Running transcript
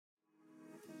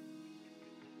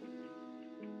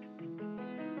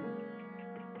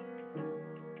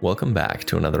Welcome back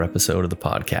to another episode of the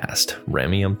podcast,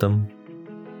 Rameumptom,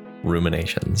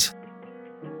 Ruminations.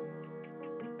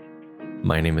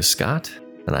 My name is Scott,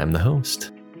 and I'm the host.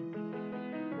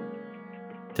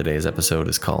 Today's episode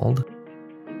is called,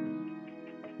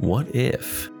 What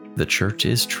If the Church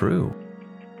is True?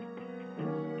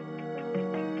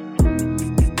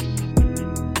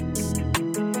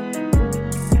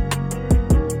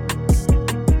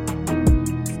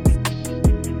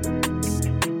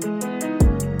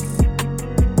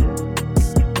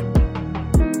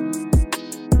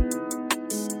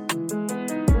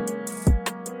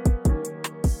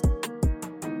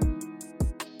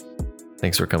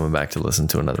 Thanks for coming back to listen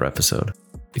to another episode.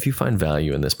 If you find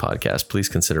value in this podcast, please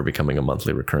consider becoming a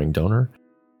monthly recurring donor.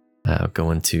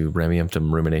 Going to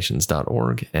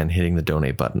Rameumptomruminations.org and hitting the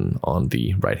donate button on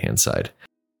the right-hand side.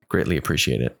 Greatly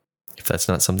appreciate it. If that's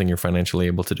not something you're financially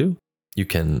able to do, you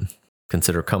can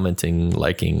consider commenting,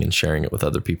 liking, and sharing it with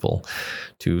other people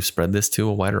to spread this to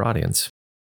a wider audience.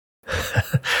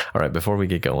 All right, before we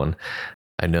get going,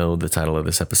 I know the title of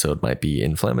this episode might be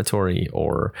inflammatory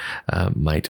or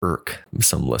might irk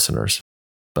some listeners,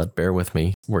 but bear with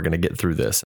me. We're going to get through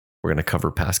this. We're going to cover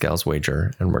Pascal's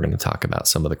wager, and we're going to talk about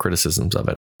some of the criticisms of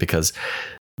it, because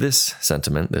this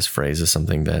sentiment, this phrase, is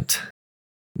something that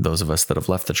those of us that have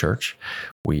left the church,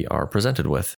 we are presented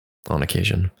with on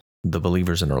occasion. The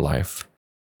believers in our life,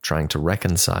 trying to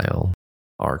reconcile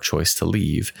our choice to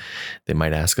leave, they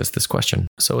might ask us this question.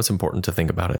 So it's important to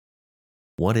think about it.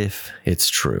 What if it's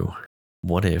true?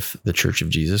 What if the Church of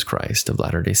Jesus Christ of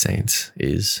Latter-day Saints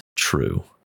is true?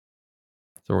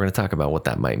 So we're going to talk about what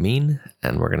that might mean,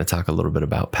 and we're going to talk a little bit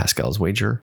about Pascal's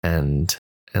wager and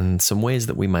some ways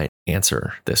that we might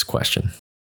answer this question.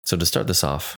 So to start this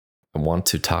off, I want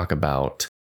to talk about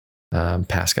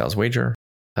Pascal's wager,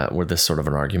 where this sort of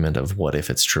an argument of what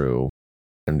if it's true,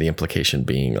 and the implication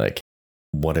being like,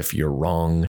 what if you're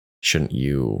wrong? Shouldn't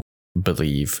you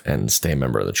believe and stay a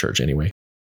member of the church anyway?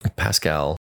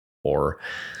 Pascal, or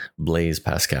Blaise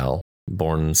Pascal,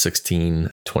 born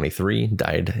 1623,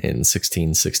 died in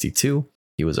 1662.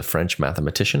 He was a French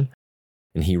mathematician,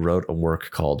 and he wrote a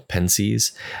work called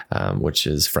Pensées, which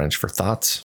is French for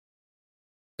thoughts.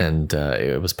 And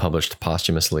it was published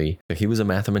posthumously. He was a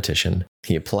mathematician.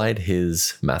 He applied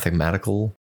his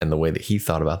mathematical and the way that he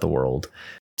thought about the world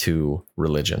to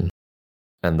religion.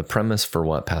 And the premise for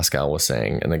what Pascal was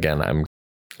saying, and again, I'm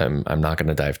not going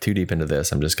to dive too deep into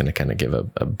this. I'm just going to kind of give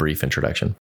a brief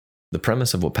introduction. The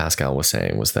premise of what Pascal was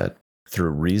saying was that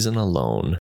through reason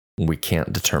alone, we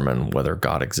can't determine whether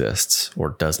God exists or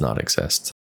does not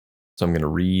exist. So I'm going to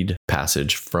read a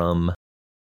passage from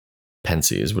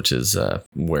Pensées, which is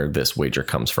where this wager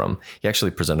comes from. He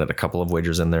actually presented a couple of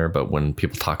wagers in there, but when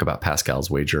people talk about Pascal's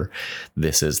wager,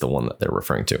 this is the one that they're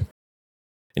referring to.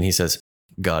 And he says,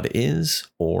 God is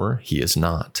or he is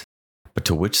not. But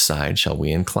to which side shall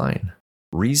we incline?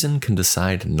 Reason can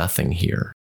decide nothing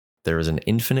here. There is an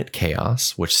infinite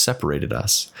chaos which separated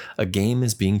us. A game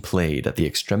is being played at the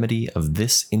extremity of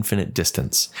this infinite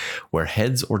distance, where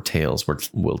heads or tails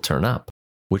will turn up.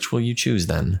 Which will you choose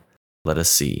then? Let us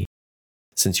see.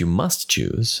 Since you must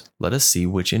choose, let us see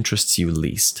which interests you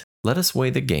least. Let us weigh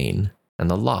the gain and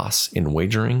the loss in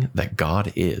wagering that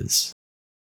God is.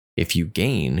 If you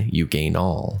gain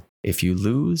all. If you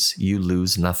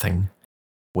lose nothing.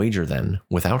 Wager then,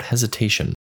 without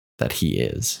hesitation, that he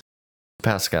is.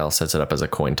 Pascal sets it up as a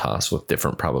coin toss with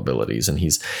different probabilities, and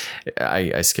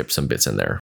I skipped some bits in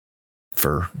there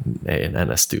for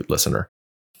an astute listener.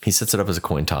 He sets it up as a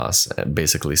coin toss,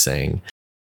 basically saying,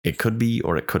 it could be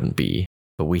or it couldn't be,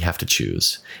 but we have to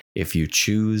choose. If you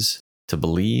choose to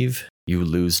believe, you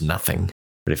lose nothing.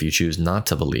 But if you choose not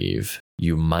to believe,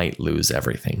 you might lose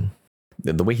everything.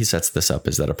 The way he sets this up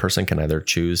is that a person can either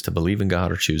choose to believe in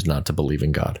God or choose not to believe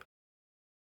in God.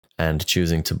 And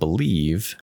choosing to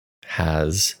believe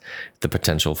has the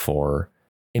potential for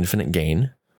infinite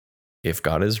gain. If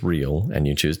God is real and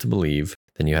you choose to believe,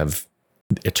 then you have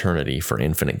eternity for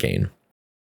infinite gain.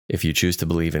 If you choose to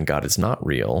believe and God is not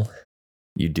real,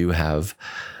 you do have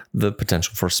the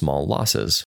potential for small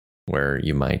losses, where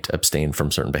you might abstain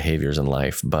from certain behaviors in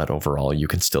life, but overall you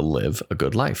can still live a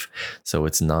good life. So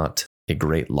it's not a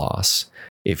great loss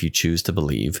if you choose to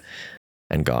believe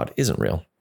and God isn't real.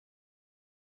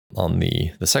 On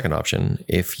the second option,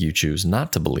 if you choose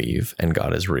not to believe and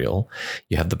God is real,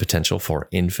 you have the potential for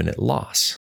infinite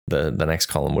loss. The next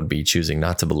column would be choosing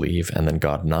not to believe and then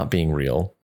God not being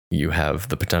real. You have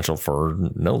the potential for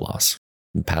no loss.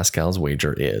 Pascal's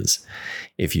wager is,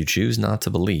 if you choose not to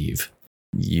believe,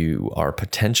 you are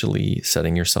potentially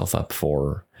setting yourself up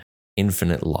for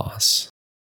infinite loss.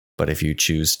 But if you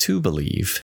choose to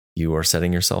believe, you are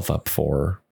setting yourself up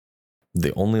for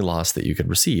the only loss that you could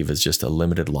receive is just a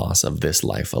limited loss of this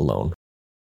life alone.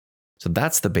 So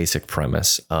that's the basic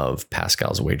premise of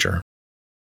Pascal's wager.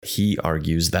 He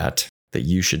argues that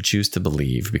you should choose to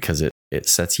believe because it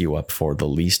sets you up for the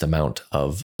least amount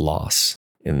of loss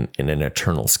in an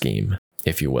eternal scheme,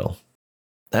 if you will.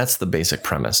 That's the basic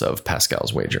premise of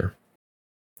Pascal's wager.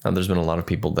 Now, there's been a lot of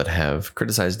people that have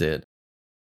criticized it.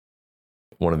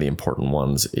 One of the important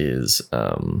ones is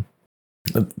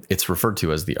it's referred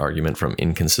to as the argument from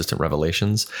inconsistent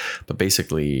revelations. But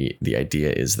basically, the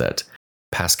idea is that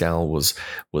Pascal was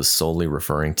solely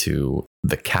referring to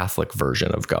the Catholic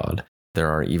version of God. There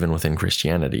are, even within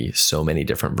Christianity, so many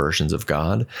different versions of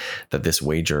God that this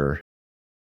wager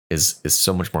is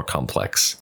so much more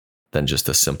complex than just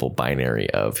a simple binary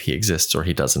of he exists or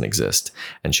he doesn't exist,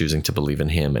 and choosing to believe in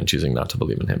him and choosing not to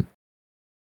believe in him.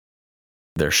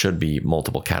 There should be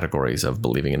multiple categories of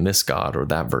believing in this God or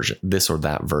that version, this or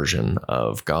that version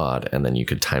of God. And then you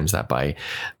could times that by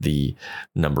the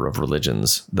number of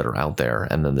religions that are out there,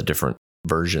 and then the different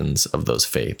versions of those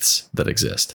faiths that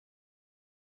exist,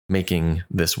 making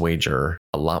this wager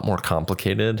a lot more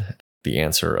complicated. The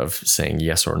answer of saying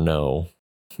yes or no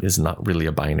is not really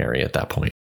a binary at that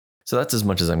point. So that's as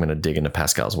much as I'm going to dig into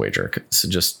Pascal's wager. So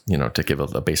just, to give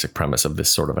a basic premise of this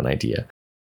sort of an idea.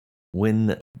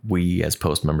 When we as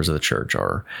post members of the church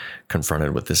are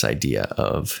confronted with this idea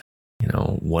of,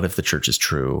 what if the church is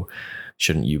true?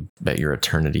 Shouldn't you bet your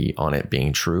eternity on it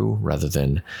being true rather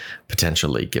than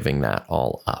potentially giving that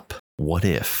all up? What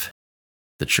if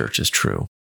the church is true?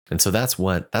 And so that's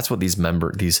what those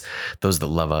that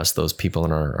love us, those people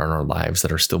in our lives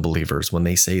that are still believers, when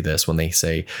they say this, when they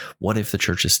say, what if the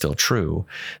church is still true?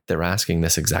 They're asking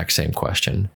this exact same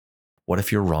question. What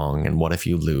if you're wrong? And what if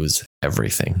you lose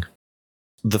everything?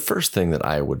 The first thing that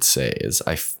I would say is,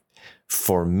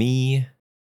 for me,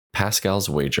 Pascal's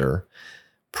wager,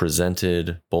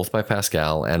 presented both by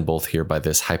Pascal and both here by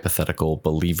this hypothetical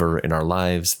believer in our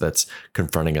lives that's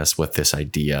confronting us with this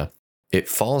idea, it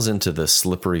falls into the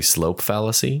slippery slope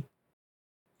fallacy.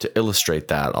 To illustrate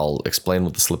that, I'll explain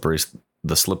what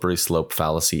the slippery slope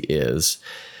fallacy is,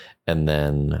 and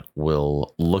then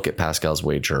we'll look at Pascal's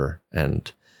wager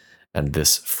and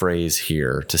this phrase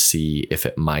here to see if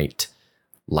it might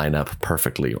line up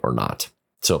perfectly or not.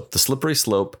 So the slippery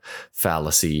slope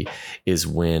fallacy is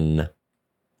when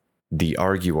the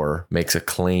arguer makes a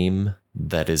claim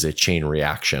that is a chain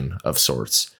reaction of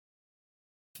sorts.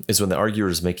 Is when the arguer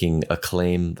is making a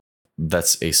claim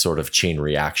that's a sort of chain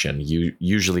reaction,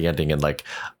 usually ending in like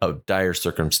a dire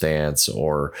circumstance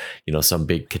or, some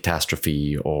big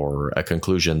catastrophe or a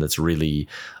conclusion that's really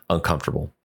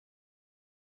uncomfortable.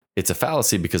 It's a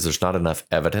fallacy because there's not enough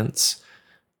evidence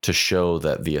to show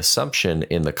that the assumption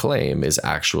in the claim is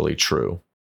actually true.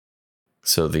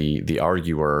 So the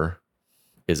arguer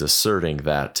is asserting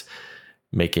that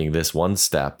making this one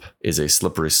step is a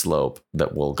slippery slope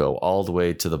that will go all the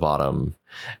way to the bottom.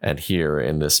 And here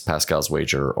in this Pascal's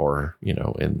wager, or,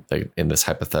 in this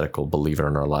hypothetical believer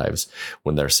in our lives,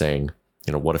 when they're saying,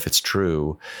 what if it's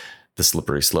true? The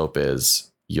slippery slope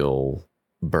is you'll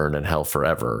burn in hell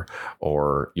forever,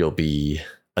 or you'll be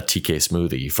a TK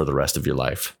smoothie for the rest of your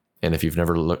life. And if you've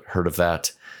never heard of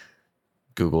that,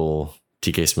 Google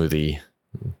TK smoothie,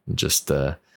 just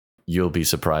you'll be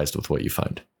surprised with what you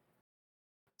find.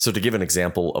 So to give an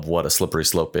example of what a slippery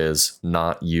slope is,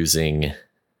 not using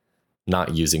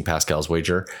Pascal's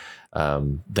wager,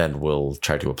 then we'll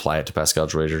try to apply it to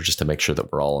Pascal's wager just to make sure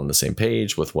that we're all on the same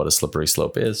page with what a slippery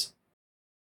slope is.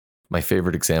 My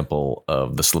favorite example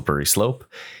of the slippery slope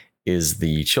is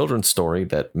the children's story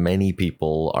that many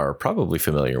people are probably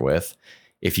familiar with.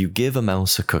 If you give a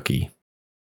mouse a cookie,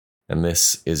 and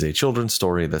this is a children's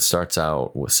story that starts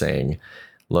out with saying,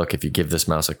 look, if you give this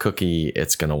mouse a cookie,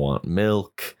 it's going to want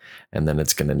milk, and then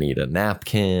it's going to need a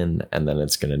napkin, and then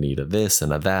it's going to need a this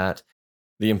and a that.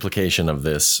 The implication of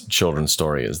this children's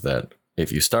story is that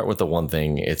if you start with the one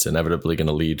thing, it's inevitably going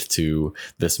to lead to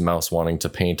this mouse wanting to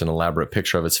paint an elaborate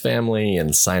picture of its family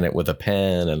and sign it with a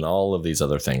pen and all of these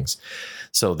other things.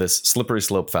 So this slippery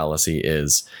slope fallacy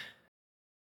is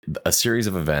a series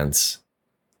of events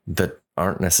that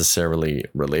aren't necessarily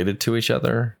related to each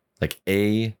other. Like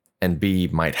A and B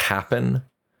might happen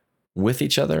with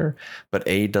each other, but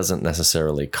A doesn't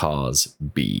necessarily cause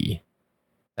B,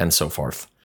 and so forth.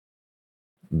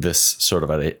 This sort of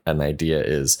an idea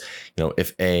is,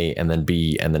 if A and then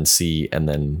B and then C and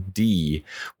then D,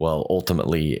 well,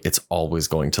 ultimately it's always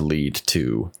going to lead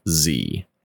to Z.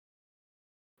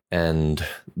 And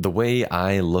the way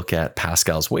I look at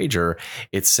Pascal's wager,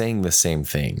 it's saying the same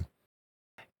thing.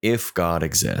 If God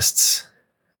exists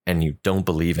and you don't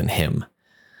believe in him,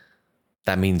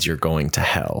 that means you're going to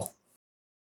hell.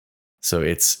 So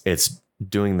it's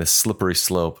doing this slippery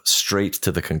slope straight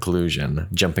to the conclusion,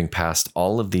 jumping past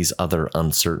all of these other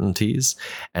uncertainties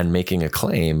and making a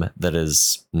claim that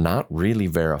is not really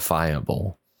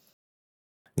verifiable.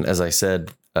 And as I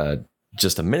said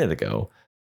just a minute ago,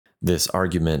 this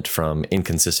argument from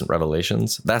inconsistent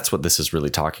revelations, that's what this is really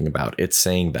talking about. It's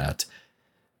saying that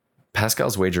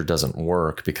Pascal's wager doesn't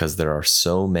work because there are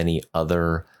so many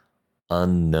other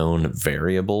unknown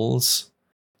variables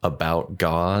about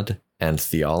God and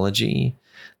theology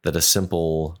that a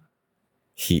simple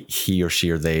he or she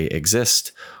or they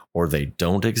exist or they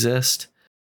don't exist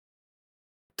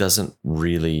doesn't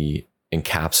really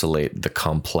encapsulate the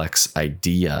complex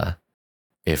idea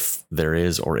if there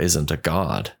is or isn't a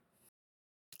God.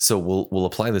 So we'll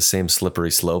apply the same slippery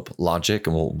slope logic,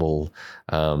 and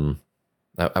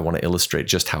I want to illustrate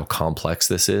just how complex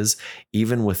this is,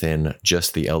 even within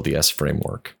just the LDS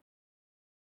framework.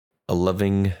 A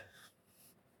loving,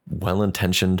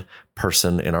 well-intentioned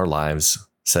person in our lives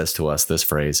says to us this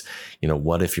phrase,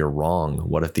 what if you're wrong?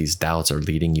 What if these doubts are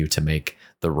leading you to make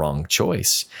the wrong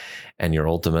choice? And you're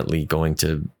ultimately going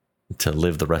to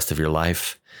live the rest of your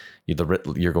life.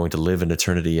 You're going to live in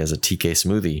eternity as a TK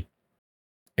smoothie.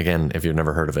 Again, if you've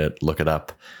never heard of it, look it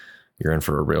up. You're in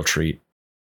for a real treat.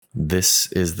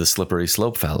 This is the slippery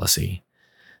slope fallacy.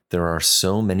 There are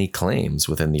so many claims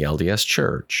within the LDS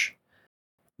Church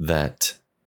that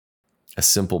a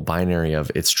simple binary of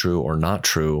it's true or not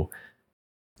true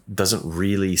doesn't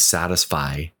really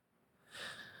satisfy.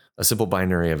 A simple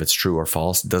binary of it's true or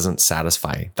false doesn't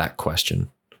satisfy that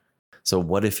question. So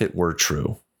what if it were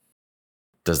true?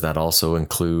 Does that also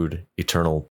include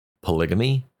eternal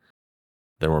polygamy?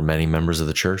 There were many members of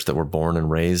the church that were born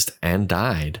and raised and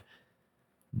died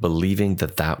believing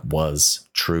that that was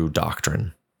true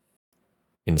doctrine,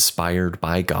 inspired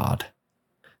by God.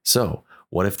 So,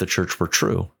 what if the church were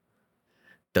true?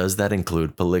 Does that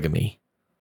include polygamy?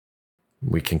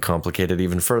 We can complicate it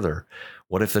even further.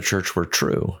 What if the church were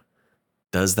true?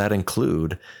 Does that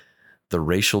include the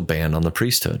racial ban on the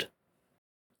priesthood?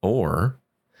 Or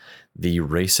the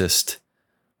racist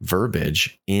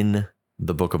verbiage in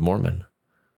the Book of Mormon?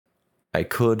 I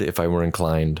could, if I were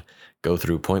inclined, go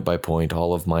through point by point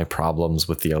all of my problems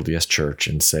with the LDS Church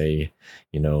and say,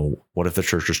 what if the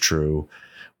church is true?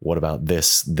 What about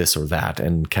this or that?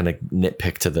 And kind of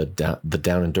nitpick to the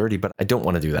down and dirty, but I don't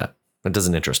want to do that. That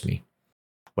doesn't interest me.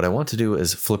 What I want to do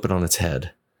is flip it on its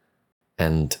head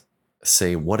and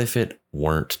say, what if it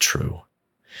weren't true?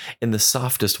 In the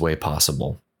softest way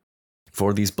possible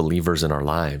for these believers in our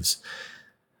lives,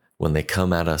 when they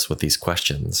come at us with these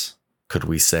questions, could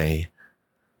we say,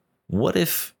 what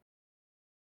if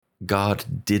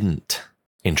God didn't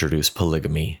introduce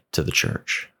polygamy to the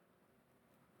church?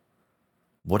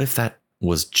 What if that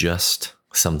was just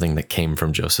something that came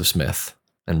from Joseph Smith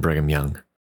and Brigham Young?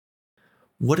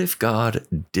 What if God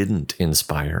didn't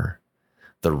inspire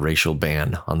the racial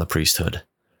ban on the priesthood?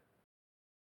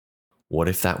 What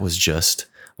if that was just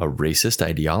a racist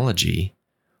ideology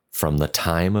from the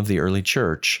time of the early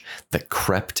church that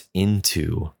crept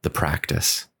into the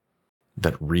practice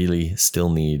that really still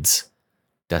needs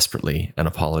desperately an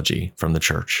apology from the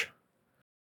church?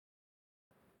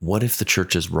 What if the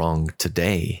church is wrong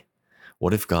today?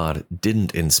 What if God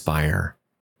didn't inspire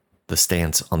the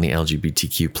stance on the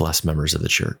LGBTQ plus members of the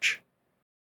church?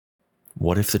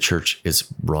 What if the church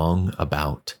is wrong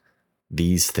about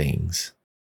these things?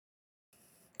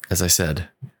 As I said,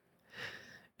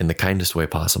 in the kindest way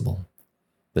possible,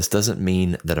 this doesn't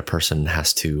mean that a person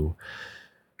has to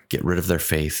get rid of their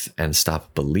faith and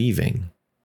stop believing.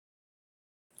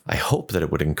 I hope that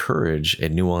it would encourage a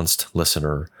nuanced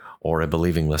listener or a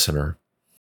believing listener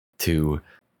to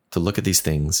look at these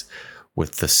things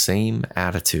with the same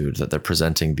attitude that they're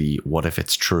presenting the what if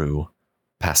it's true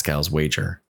Pascal's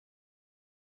wager.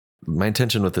 My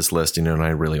intention with this list, and I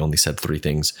really only said 3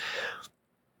 things.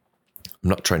 I'm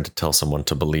not trying to tell someone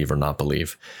to believe or not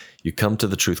believe. You come to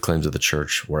the truth claims of the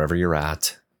church wherever you're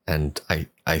at, and I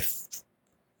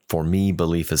for me,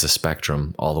 belief is a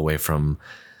spectrum all the way from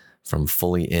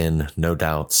fully in, no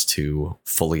doubts, to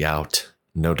fully out,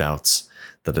 no doubts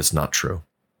that it's not true.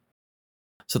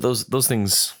 So those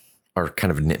things are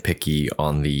kind of nitpicky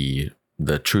on the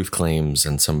truth claims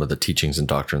and some of the teachings and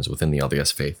doctrines within the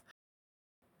LDS faith.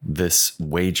 This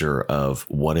wager of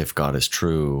what if God is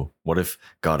true, what if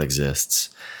God exists,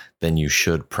 then you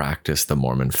should practice the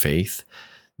Mormon faith.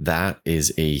 That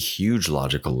is a huge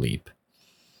logical leap.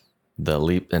 The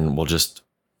leap, and we'll just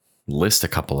list a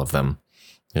couple of them.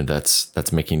 And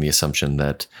that's making the assumption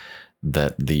that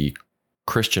the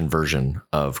Christian version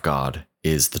of God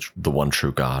is the one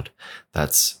true God.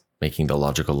 That's making the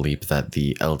logical leap that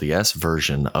the LDS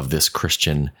version of this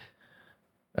Christian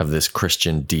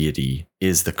deity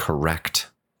is the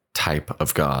correct type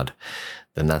of God,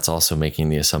 then that's also making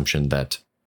the assumption that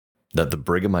the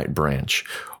Brighamite branch,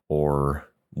 or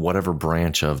whatever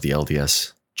branch of the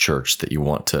LDS church that you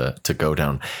want to go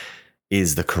down,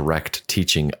 is the correct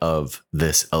teaching of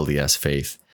this LDS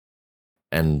faith,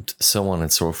 and so on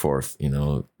and so forth,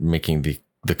 making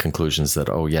the conclusions that,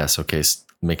 oh yes, okay,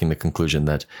 making the conclusion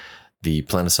that the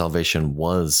plan of salvation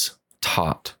was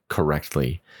taught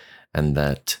correctly, and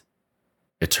that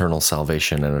eternal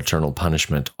salvation and eternal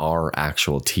punishment are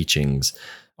actual teachings,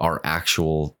 are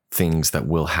actual things that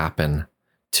will happen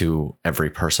to every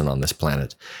person on this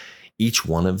planet. Each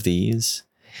one of these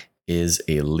is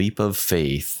a leap of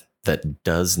faith that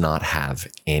does not have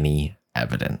any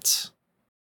evidence.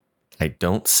 I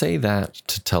don't say that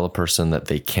to tell a person that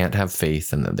they can't have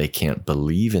faith and that they can't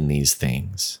believe in these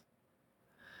things.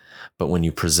 But when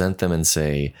you present them and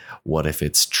say, what if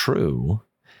it's true?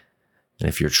 And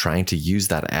if you're trying to use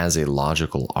that as a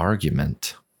logical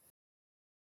argument,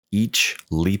 each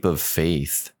leap of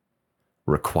faith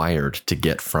required to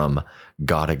get from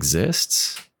God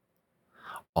exists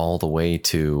all the way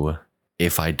to,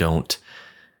 if I don't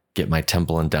get my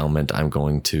temple endowment, I'm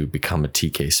going to become a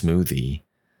TK smoothie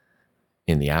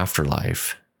in the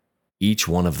afterlife. Each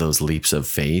one of those leaps of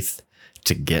faith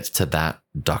to get to that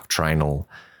doctrinal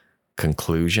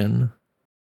conclusion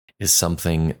is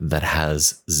something that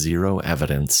has zero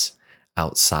evidence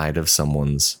outside of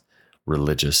someone's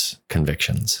religious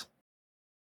convictions.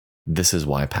 This is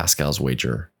why Pascal's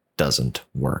wager doesn't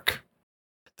work.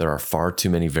 There are far too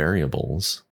many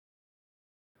variables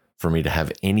for me to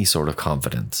have any sort of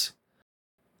confidence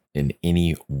in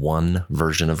any one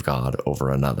version of God over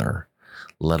another,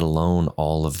 let alone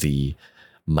all of the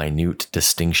minute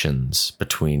distinctions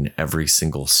between every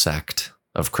single sect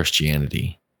of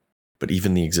Christianity. But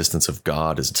even the existence of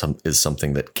God is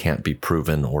something that can't be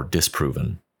proven or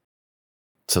disproven.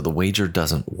 So the wager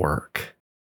doesn't work.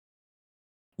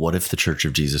 What if the Church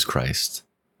of Jesus Christ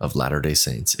of Latter-day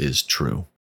Saints is true?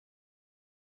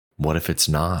 What if it's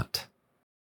not?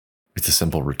 It's a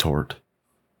simple retort,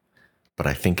 but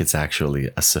I think it's actually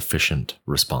a sufficient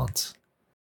response.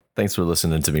 Thanks for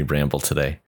listening to me ramble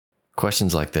today.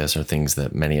 Questions like this are things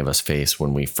that many of us face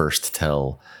when we first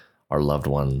tell our loved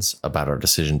ones about our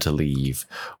decision to leave,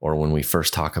 or when we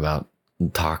first talk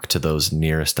to those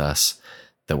nearest us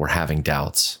that we're having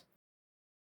doubts.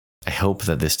 I hope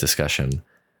that this discussion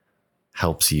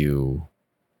helps you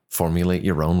formulate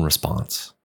your own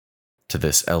response to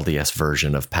this LDS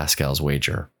version of Pascal's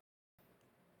wager.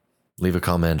 Leave a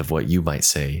comment of what you might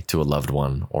say to a loved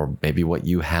one, or maybe what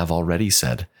you have already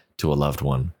said to a loved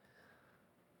one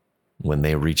when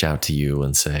they reach out to you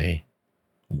and say,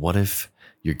 what if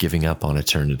you're giving up on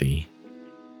eternity?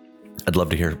 I'd love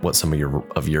to hear what some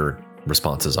of your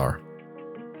responses are.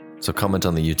 So comment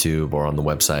on the YouTube or on the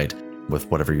website with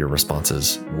whatever your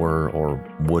responses were or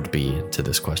would be to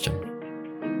this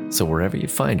question. So wherever you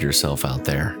find yourself out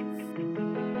there,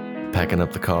 packing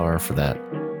up the car for that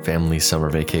family summer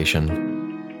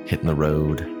vacation, hitting the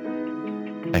road,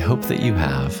 I hope that you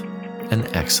have an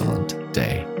excellent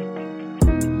day.